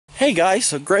Hey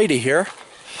guys, Grady here.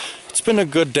 It's been a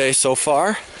good day so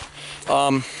far,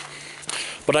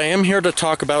 but I am here to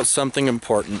talk about something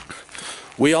important.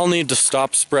 We all need to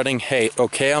stop spreading hate,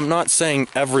 okay? I'm not saying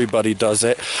everybody does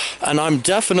it, and I'm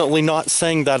definitely not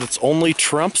saying that it's only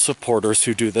Trump supporters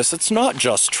who do this. It's not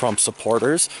just Trump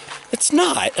supporters. It's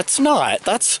not.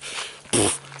 That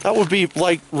would be,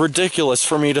 like, ridiculous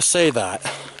for me to say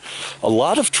that. A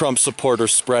lot of Trump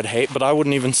supporters spread hate, but I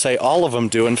wouldn't even say all of them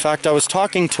do. In fact, I was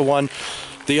talking to one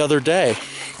the other day,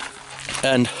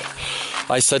 and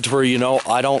I said to her, you know,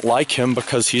 I don't like him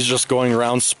because he's just going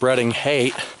around spreading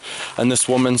hate. And this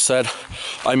woman said,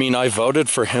 I mean, I voted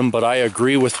for him, but I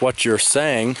agree with what you're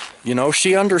saying. You know,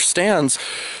 she understands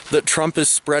that Trump is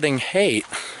spreading hate,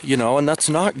 you know, and that's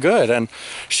not good. And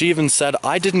she even said,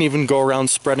 I didn't even go around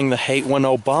spreading the hate when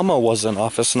Obama was in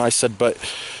office. And I said, but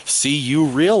see, you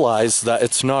realize that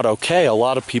it's not okay. A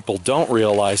lot of people don't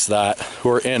realize that who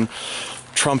are in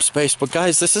Trump's base. But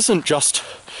guys, this isn't just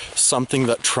something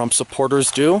that Trump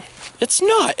supporters do. It's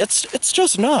not. It's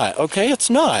just not, okay? It's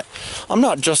not. I'm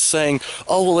not just saying,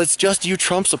 oh, well, it's just you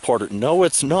Trump supporter. No,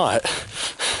 it's not.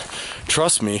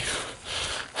 Trust me.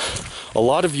 A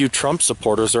lot of you Trump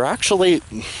supporters are actually,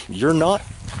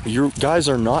 you guys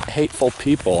are not hateful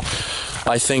people.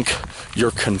 I think you're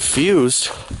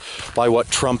confused by what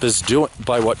Trump is doing,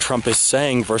 by what Trump is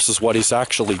saying versus what he's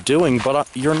actually doing, but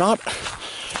you're not,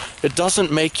 it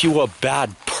doesn't make you a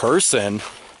bad person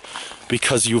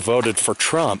because you voted for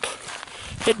Trump.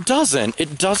 It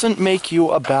doesn't make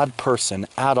you a bad person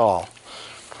at all.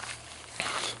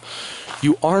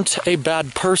 You aren't a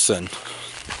bad person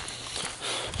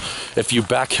if you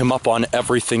back him up on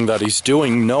everything that he's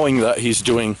doing, knowing that he's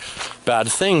doing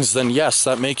bad things, then yes,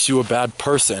 that makes you a bad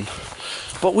person.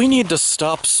 But we need to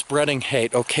stop spreading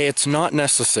hate, okay? It's not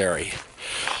necessary.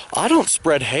 I don't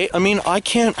spread hate. I mean, I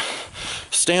can't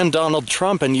stand Donald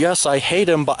Trump, and yes, I hate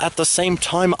him, but at the same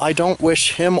time, I don't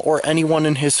wish him or anyone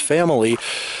in his family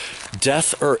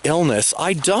death or illness.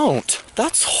 I don't.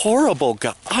 That's horrible.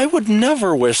 I would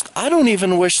never wish, I don't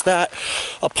even wish that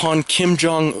upon Kim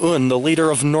Jong-un, the leader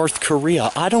of North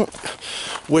Korea. I don't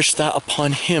wish that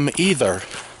upon him either,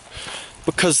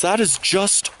 because that is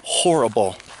just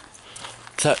horrible.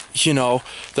 That, you know,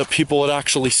 that people would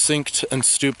actually sink and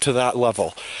stoop to that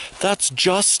level. That's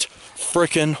just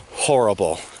freaking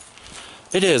horrible.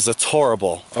 It is. It's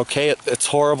horrible. Okay? It's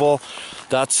horrible.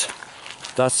 That's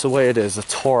the way it is.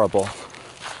 It's horrible.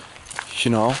 You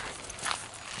know?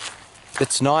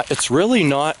 It's really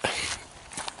not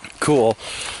cool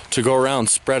to go around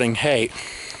spreading hate.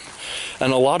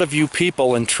 And a lot of you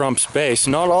people in Trump's base,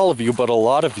 not all of you, but a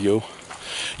lot of you,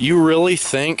 you really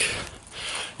think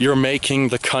you're making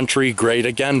the country great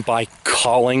again by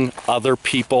calling other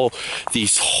people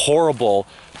these horrible,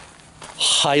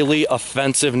 highly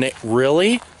offensive names.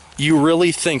 Really? You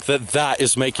really think that that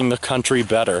is making the country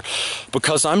better?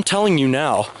 Because I'm telling you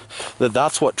now that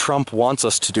that's what Trump wants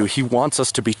us to do. He wants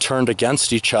us to be turned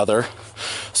against each other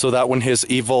so that when his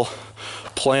evil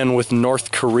plan with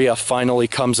North Korea finally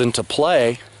comes into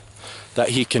play, that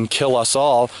he can kill us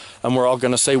all, and we're all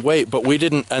going to say, wait, but we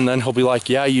didn't, and then he'll be like,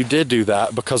 yeah, you did do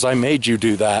that because I made you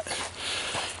do that.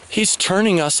 He's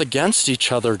turning us against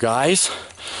each other, guys.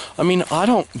 I mean, I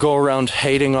don't go around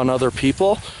hating on other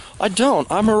people. I don't.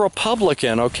 I'm a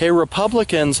Republican, okay?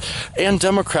 Republicans and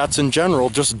Democrats in general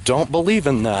just don't believe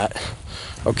in that,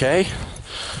 okay?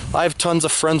 I have tons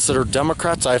of friends that are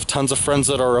Democrats. I have tons of friends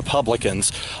that are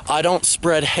Republicans. I don't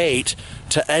spread hate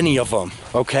to any of them,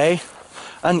 okay?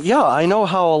 And yeah, I know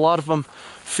how a lot of them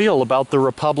feel about the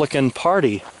Republican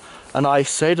Party. And I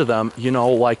say to them, you know,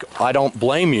 like, I don't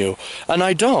blame you. And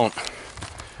I don't.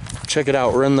 Check it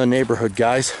out. We're in the neighborhood,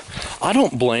 guys. I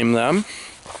don't blame them.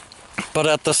 But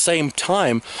at the same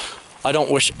time, I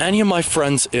don't wish any of my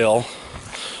friends ill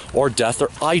or death. Or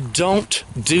I don't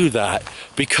do that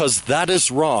because that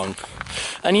is wrong.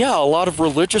 And yeah, a lot of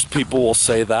religious people will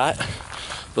say that.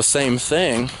 The same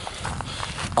thing.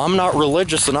 I'm not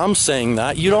religious, and I'm saying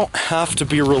that. You don't have to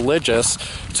be religious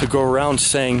to go around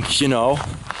saying, you know,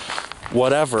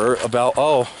 whatever about,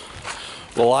 oh,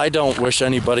 well, I don't wish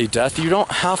anybody death. You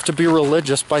don't have to be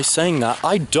religious by saying that.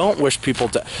 I don't wish people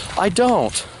death. I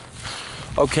don't.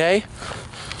 Okay?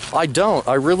 I don't.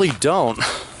 I really don't.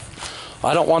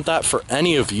 I don't want that for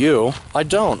any of you. I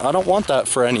don't want that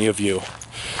for any of you.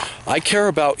 I care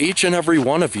about each and every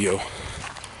one of you.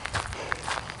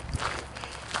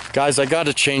 Guys, I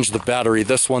gotta change the battery.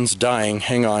 This one's dying.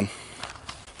 Hang on.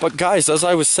 But guys, as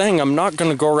I was saying, I'm not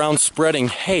gonna go around spreading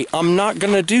hate. I'm not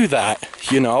gonna do that,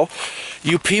 you know?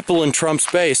 You people in Trump's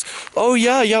base, oh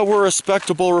yeah, we're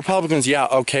respectable Republicans. Yeah,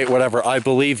 okay, whatever, I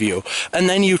believe you. And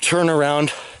then you turn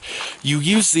around you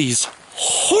use these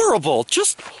horrible,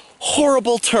 just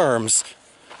horrible terms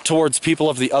towards people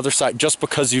of the other side just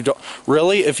because you don't.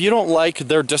 Really, if you don't like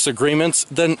their disagreements,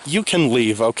 then you can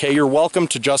leave, okay? You're welcome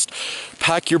to just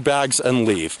pack your bags and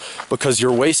leave because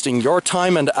you're wasting your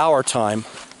time and our time.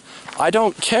 I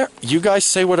don't care. You guys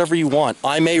say whatever you want.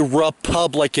 I'm a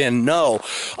Republican. No,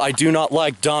 I do not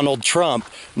like Donald Trump.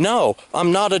 No,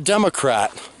 I'm not a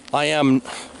Democrat. I am,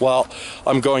 well,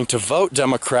 I'm going to vote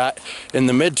Democrat in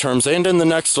the midterms and in the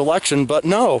next election, but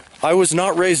no, I was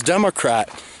not raised Democrat.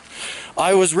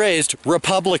 I was raised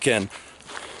Republican.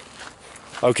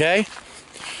 Okay?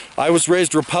 I was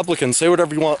raised Republican. Say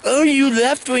whatever you want. Oh, you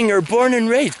left-winger, born and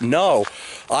raised. No,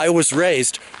 I was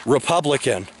raised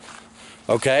Republican.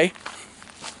 Okay?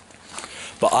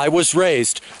 But I was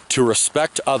raised to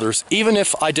respect others, even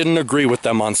if I didn't agree with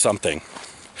them on something.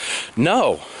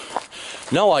 No,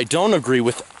 I don't agree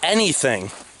with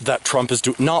anything that Trump is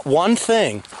doing. Not one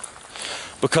thing.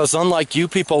 Because unlike you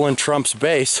people in Trump's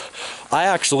base, I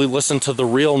actually listen to the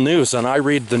real news and I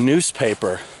read the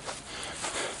newspaper.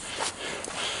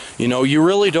 You know, you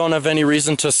really don't have any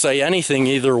reason to say anything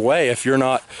either way if you're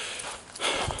not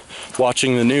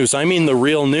watching the news. I mean the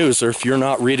real news, or if you're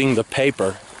not reading the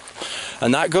paper.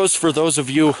 And that goes for those of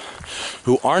you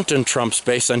who aren't in Trump's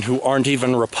base and who aren't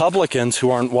even Republicans, who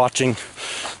aren't watching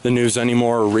the news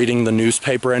anymore or reading the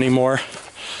newspaper anymore.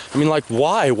 I mean, like,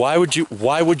 why? Why would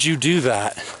you do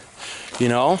that? You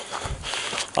know?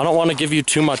 I don't want to give you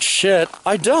too much shit.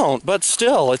 I don't, but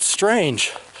still, it's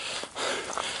strange.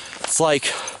 It's like,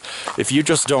 if you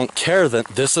just don't care, then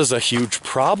this is a huge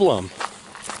problem.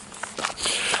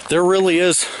 There really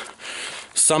is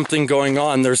something going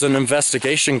on. There's an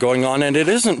investigation going on, and it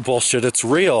isn't bullshit. It's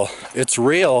real. It's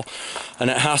real, and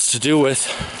it has to do with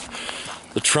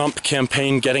the Trump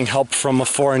campaign getting help from a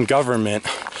foreign government.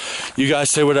 You guys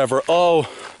say whatever. Oh,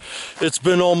 it's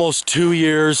been almost 2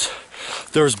 years.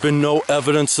 There's been no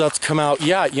evidence that's come out.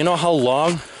 Yeah, you know how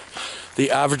long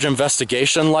the average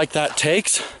investigation like that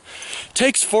takes? It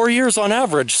takes 4 years on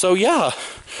average. So yeah,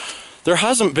 there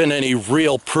hasn't been any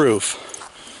real proof.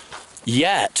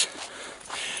 Yet.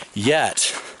 Yet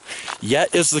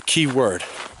is the key word.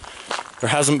 There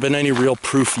hasn't been any real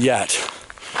proof yet.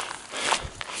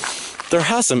 There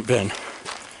hasn't been.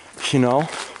 You know,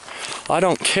 I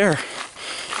don't care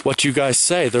what you guys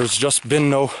say. There's just been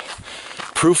no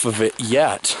proof of it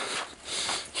yet.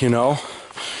 You know,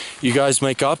 you guys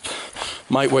might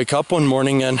wake up one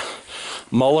morning and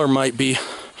Mueller might be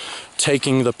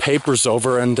taking the papers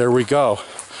over, and there we go.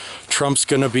 Trump's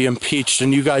gonna be impeached,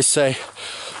 and you guys say,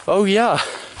 oh yeah,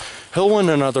 he'll win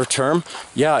another term.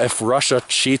 Yeah, if Russia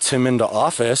cheats him into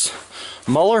office.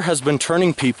 Mueller has been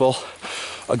turning people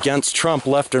against Trump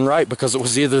left and right because it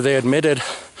was either they admitted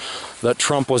that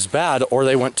Trump was bad or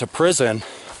they went to prison,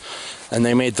 and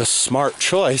they made the smart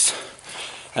choice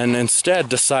and instead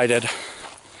decided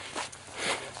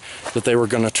that they were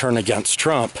going to turn against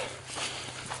Trump.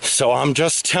 So I'm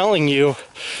just telling you,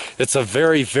 it's a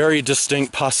very, very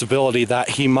distinct possibility that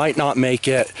he might not make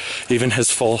it even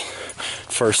his full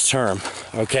first term,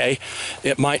 okay?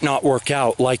 It might not work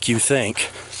out like you think.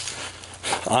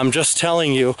 I'm just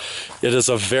telling you, it is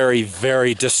a very,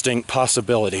 very distinct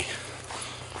possibility.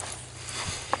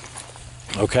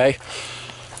 Okay?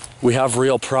 We have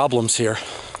real problems here.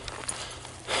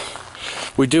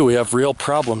 We do, we have real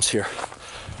problems here.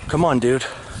 Come on, dude.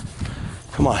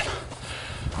 Come on.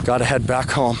 Gotta head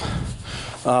back home.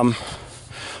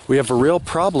 We have a real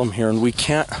problem here, and we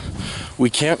can't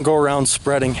go around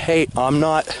spreading hate. I'm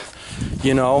not,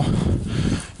 you know,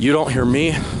 you don't hear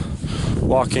me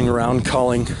walking around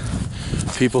calling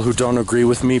people who don't agree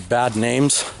with me bad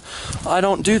names. I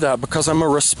don't do that because I'm a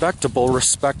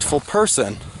respectful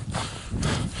person.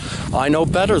 I know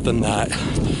better than that.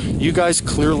 You guys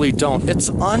clearly don't. It's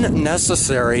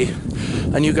unnecessary.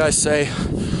 And you guys say,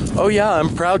 oh yeah,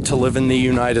 I'm proud to live in the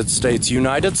United States.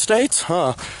 United States?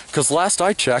 Huh. Because last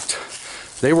I checked,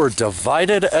 they were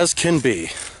divided as can be.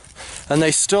 And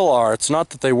they still are. It's not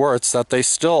that they were, it's that they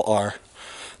still are.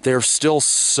 They're still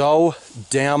so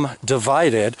damn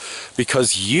divided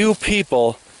because you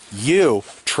people, you,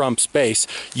 Trump's base,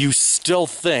 you still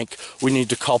think we need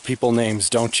to call people names,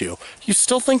 don't you? You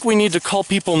still think we need to call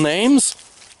people names?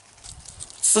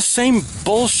 It's the same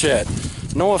bullshit.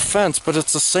 No offense, but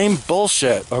it's the same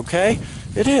bullshit, okay?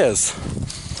 It is.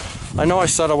 I know I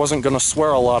said I wasn't going to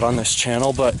swear a lot on this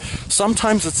channel, but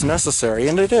sometimes it's necessary,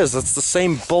 and it is. It's the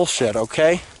same bullshit,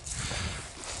 okay?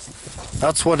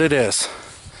 That's what it is.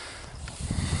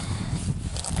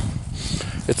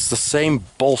 It's the same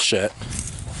bullshit.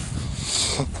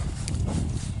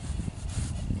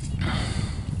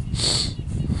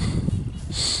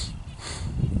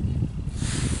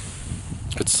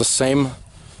 It's the same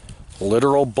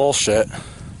literal bullshit.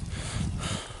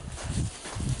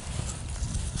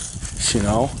 You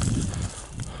know,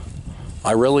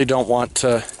 I really don't want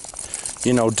to,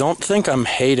 you know, don't think I'm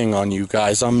hating on you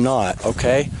guys. I'm not,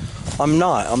 okay? I'm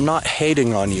not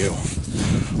hating on you.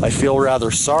 I feel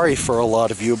rather sorry for a lot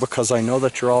of you because I know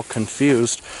that you're all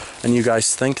confused and you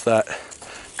guys think that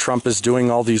Trump is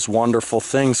doing all these wonderful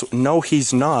things. No,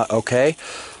 he's not, okay?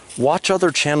 Watch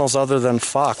other channels other than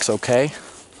Fox, okay?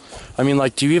 I mean,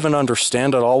 like, do you even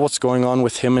understand at all what's going on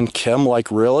with him and Kim? Like,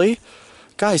 really?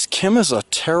 Guys, Kim is a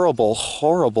terrible,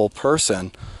 horrible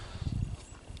person.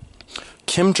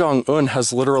 Kim Jong-un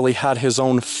has literally had his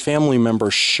own family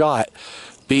members shot,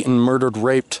 beaten, murdered,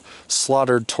 raped,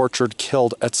 slaughtered, tortured,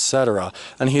 killed, etc.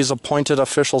 And he's appointed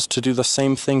officials to do the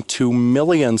same thing to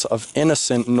millions of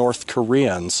innocent North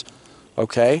Koreans.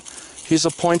 Okay? He's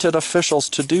appointed officials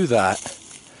to do that.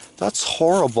 That's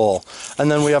horrible.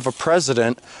 And then we have a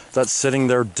president that's sitting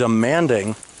there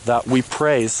demanding that we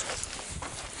praise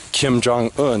Kim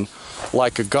Jong-un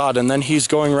like a god. And then he's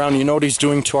going around, you know what he's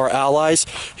doing to our allies?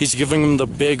 He's giving them the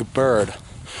big bird.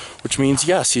 Which means,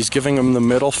 yes, he's giving them the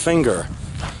middle finger.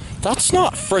 That's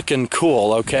not frickin'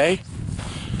 cool, okay?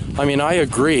 I mean, I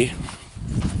agree.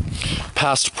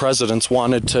 Past presidents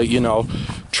wanted to, you know,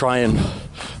 try and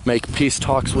make peace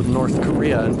talks with North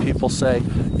Korea, and people say,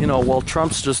 you know, well,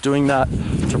 Trump's just doing that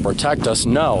to protect us.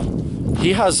 No.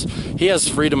 He has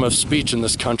freedom of speech in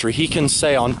this country. He can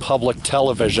say on public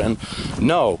television,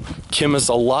 no, Kim is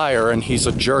a liar and he's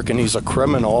a jerk and he's a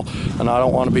criminal and I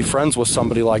don't want to be friends with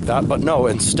somebody like that. But no,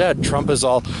 instead, Trump is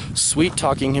all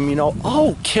sweet-talking him, you know,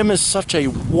 oh, Kim is such a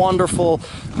wonderful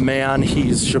man.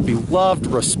 He should be loved,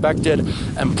 respected,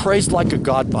 and praised like a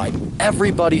god by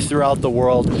everybody throughout the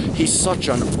world. He's such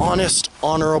an honest,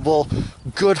 honorable,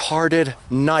 good-hearted,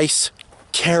 nice,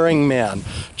 caring man.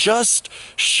 Just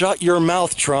shut your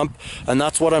mouth, Trump. And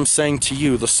that's what I'm saying to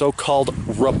you, the so-called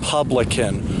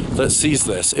Republican that sees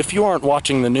this. If you aren't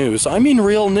watching the news, I mean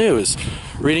real news,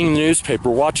 reading the newspaper,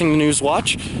 watching the news,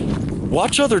 watch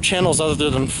other channels other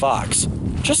than Fox.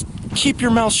 Just keep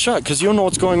your mouth shut because you don't know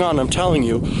what's going on. I'm telling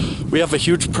you, we have a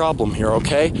huge problem here,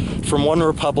 okay? From one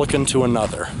Republican to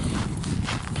another.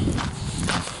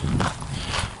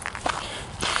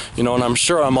 You know, and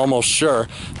I'm almost sure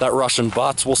that Russian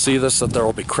bots will see this, that there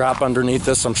will be crap underneath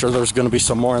this. I'm sure there's going to be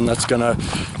some more, and that's going to,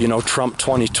 you know, Trump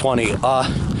 2020.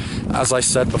 As I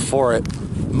said before, it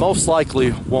most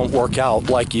likely won't work out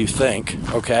like you think,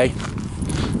 okay?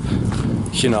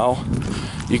 You know,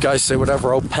 you guys say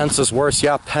whatever, oh, Pence is worse.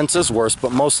 Yeah, Pence is worse,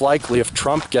 but most likely if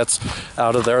Trump gets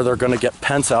out of there, they're going to get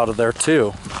Pence out of there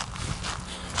too.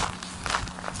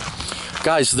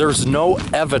 Guys, there's no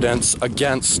evidence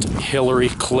against Hillary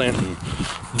Clinton.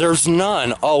 There's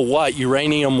none. Oh, what?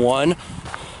 Uranium One?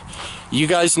 You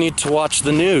guys need to watch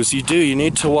the news. You do. You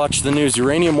need to watch the news.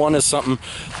 Uranium One is something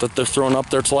that they're throwing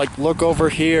up there to like, look over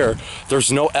here.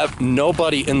 There's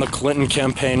nobody in the Clinton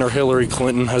campaign or Hillary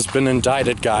Clinton has been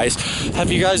indicted, guys.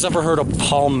 Have you guys ever heard of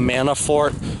Paul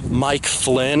Manafort, Mike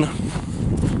Flynn?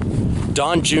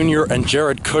 Don Jr. and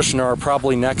Jared Kushner are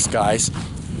probably next, guys.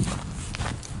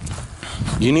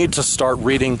 You need to start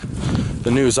reading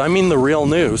the news. I mean the real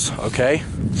news, okay?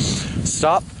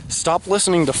 Stop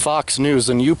listening to Fox News,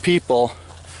 and you people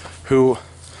who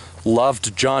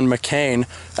loved John McCain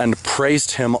and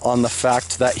praised him on the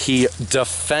fact that he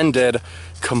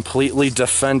completely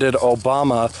defended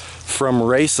Obama from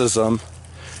racism.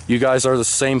 You guys are the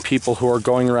same people who are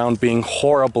going around being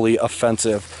horribly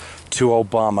offensive to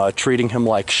Obama, treating him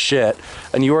like shit,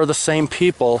 and you are the same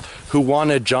people who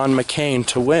wanted John McCain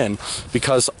to win,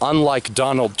 because unlike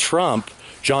Donald Trump,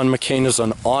 John McCain is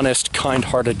an honest,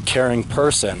 kind-hearted, caring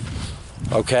person,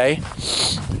 okay?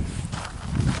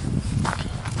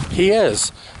 He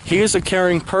is a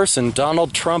caring person.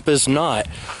 Donald Trump is not.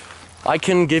 I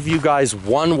can give you guys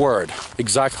one word,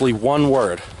 exactly one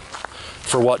word,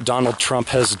 for what Donald Trump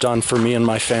has done for me and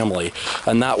my family.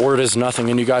 And that word is nothing.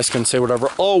 And you guys can say whatever.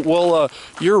 Oh, well,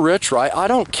 you're rich, right? I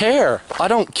don't care. I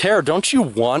don't care. Don't you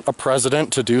want a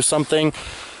president to do something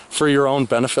for your own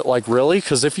benefit? Like, really?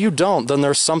 Because if you don't, then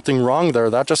there's something wrong there.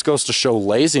 That just goes to show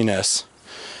laziness.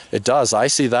 It does. I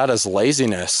see that as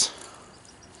laziness.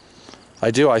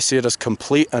 I do. I see it as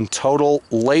complete and total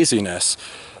laziness.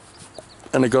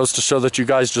 And it goes to show that you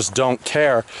guys just don't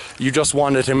care. You just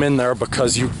wanted him in there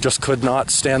because you just could not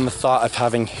stand the thought of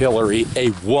having Hillary,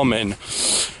 a woman,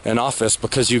 in office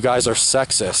because you guys are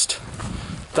sexist.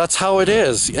 That's how it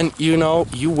is. And you know,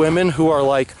 you women who are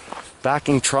like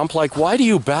backing Trump, like, why do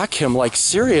you back him? Like,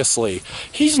 seriously,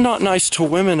 he's not nice to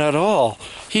women at all.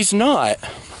 He's not.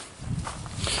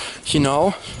 You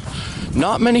know,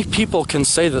 Not many people can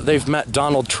say that they've met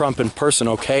Donald Trump in person,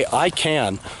 okay? I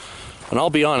can. And I'll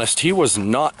be honest, he was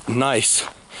not nice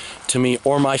to me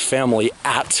or my family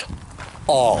at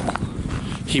all.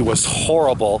 He was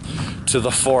horrible to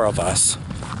the four of us.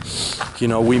 You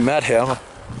know, we met him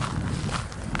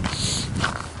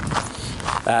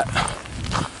at,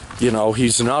 you know,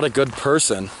 he's not a good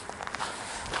person.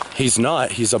 He's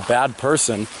not. He's a bad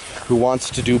person who wants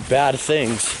to do bad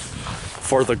things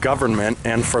for the government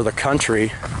and for the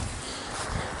country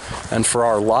and for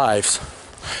our lives.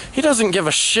 He doesn't give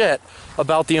a shit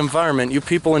about the environment. You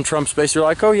people in Trump's base, you're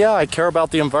like, oh yeah, I care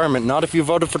about the environment. Not if you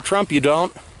voted for Trump, you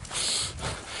don't.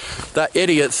 That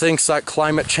idiot thinks that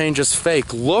climate change is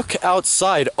fake. Look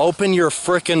outside. Open your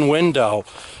frickin' window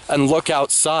and look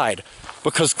outside.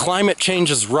 Because climate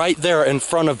change is right there in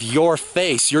front of your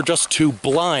face. You're just too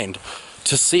blind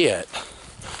to see it.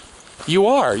 You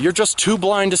are. You're just too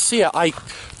blind to see it. I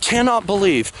cannot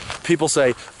believe people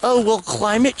say, oh, well,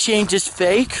 climate change is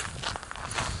fake.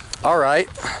 All right.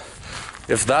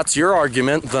 If that's your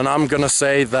argument, then I'm going to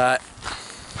say that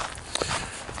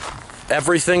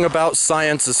everything about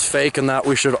science is fake and that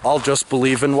we should all just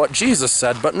believe in what Jesus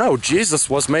said. But no, Jesus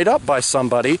was made up by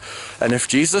somebody. And if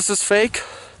Jesus is fake,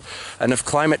 and if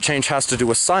climate change has to do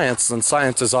with science, then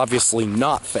science is obviously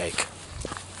not fake.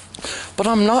 But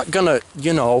I'm not gonna,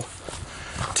 you know,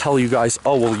 tell you guys,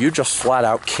 oh, well, you just flat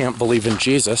out can't believe in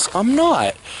Jesus. I'm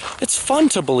not. It's fun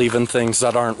to believe in things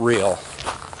that aren't real.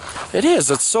 It is.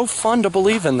 It's so fun to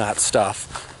believe in that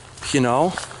stuff, you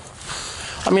know?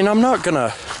 I mean, I'm not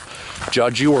gonna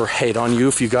judge you or hate on you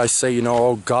if you guys say, you know,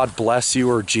 oh, God bless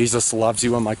you or Jesus loves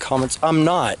you in my comments. I'm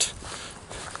not.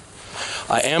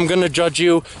 I am going to judge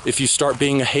you if you start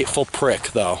being a hateful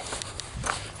prick, though.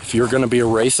 If you're going to be a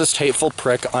racist, hateful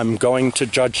prick, I'm going to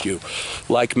judge you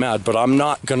like mad. But I'm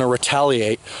not going to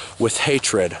retaliate with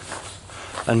hatred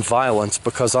and violence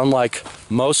because unlike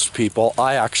most people,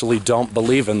 I actually don't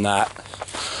believe in that.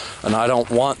 And I don't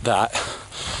want that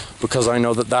because I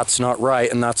know that that's not right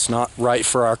and that's not right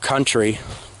for our country.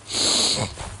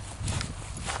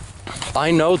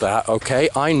 I know that, okay?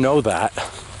 I know that.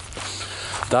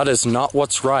 That is not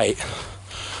what's right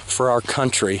for our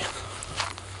country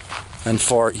and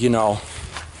for, you know,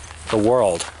 the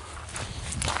world.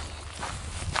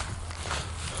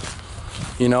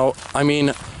 You know, I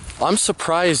mean, I'm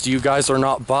surprised you guys are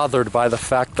not bothered by the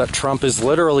fact that Trump is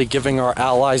literally giving our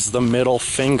allies the middle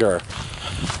finger.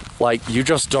 Like, you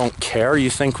just don't care? You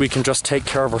think we can just take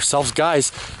care of ourselves?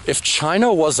 Guys, if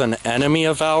China was an enemy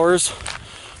of ours,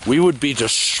 we would be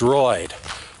destroyed.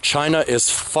 China is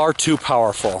far too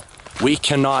powerful. We,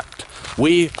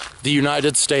 the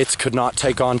United States, could not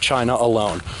take on China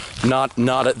alone. Not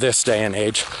at this day and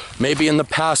age. Maybe in the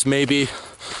past, maybe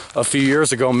a few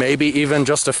years ago, maybe even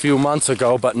just a few months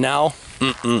ago, but now,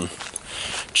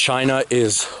 China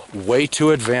is way too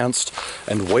advanced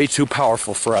and way too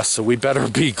powerful for us, so we better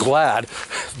be glad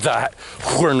that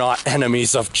we're not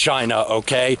enemies of China,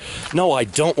 okay? No, I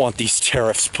don't want these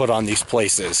tariffs put on these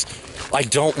places. I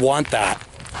don't want that.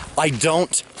 I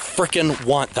don't frickin'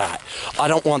 want that. I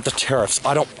don't want the tariffs.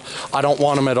 I don't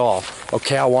want them at all.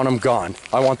 Okay, I want them gone.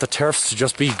 I want the tariffs to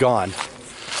just be gone.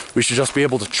 We should just be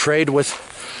able to trade with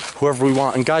whoever we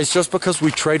want. And guys, just because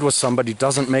we trade with somebody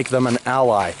doesn't make them an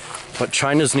ally. But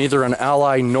China's neither an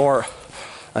ally nor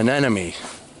an enemy.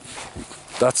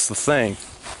 That's the thing.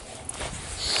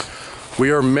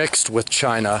 We are mixed with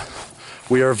China.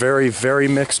 We are very, very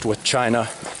mixed with China.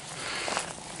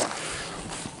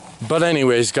 But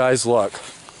anyways, guys, look.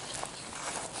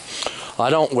 I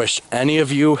don't wish any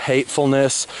of you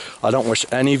hatefulness. I don't wish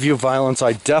any of you violence.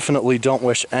 I definitely don't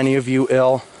wish any of you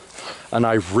ill. And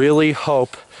I really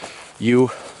hope you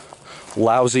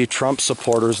lousy Trump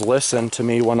supporters listen to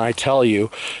me when I tell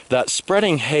you that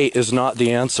spreading hate is not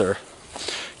the answer.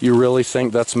 You really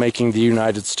think that's making the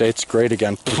United States great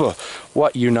again? Pugh,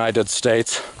 what United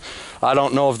States? I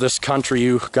don't know of this country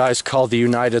you guys call the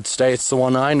United States. The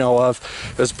one I know of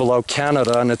is below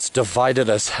Canada, and it's divided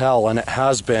as hell, and it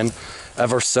has been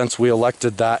ever since we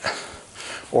elected that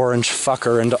orange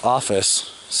fucker into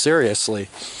office. Seriously,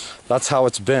 that's how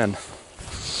it's been.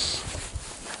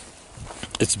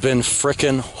 It's been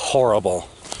frickin' horrible.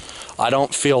 I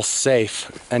don't feel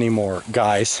safe anymore,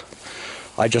 guys.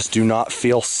 I just do not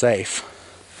feel safe.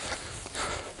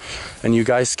 And you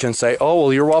guys can say, oh,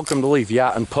 well, you're welcome to leave.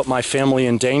 Yeah, and put my family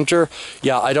in danger.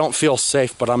 Yeah, I don't feel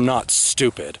safe, but I'm not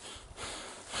stupid.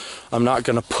 I'm not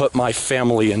going to put my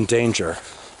family in danger.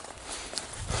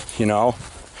 You know?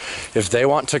 If they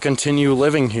want to continue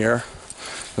living here,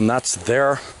 then that's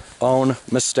their own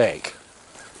mistake.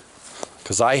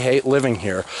 because I hate living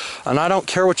here. And I don't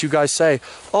care what you guys say.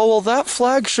 Oh, well, that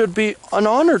flag should be an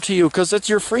honor to you because it's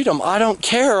your freedom. I don't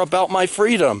care about my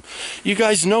freedom. You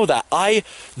guys know that.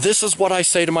 This is what I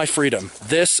say to my freedom.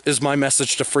 This is my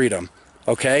message to freedom,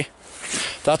 okay?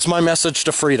 That's my message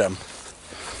to freedom.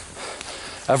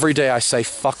 Every day I say,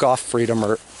 fuck off, freedom,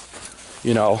 or,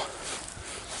 you know,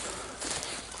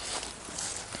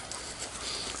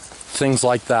 things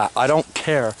like that. I don't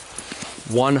care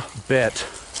one bit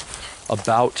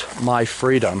about my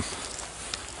freedom.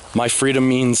 My freedom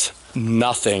means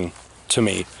nothing to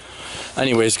me.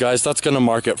 Anyways, guys, that's gonna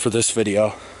mark it for this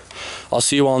video. I'll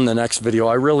see you all in the next video.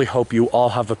 I really hope you all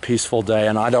have a peaceful day,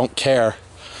 and I don't care,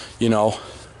 you know,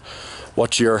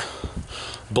 what your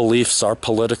beliefs are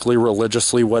politically,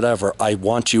 religiously, whatever. I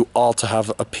want you all to have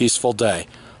a peaceful day.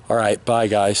 All right, bye,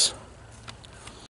 guys.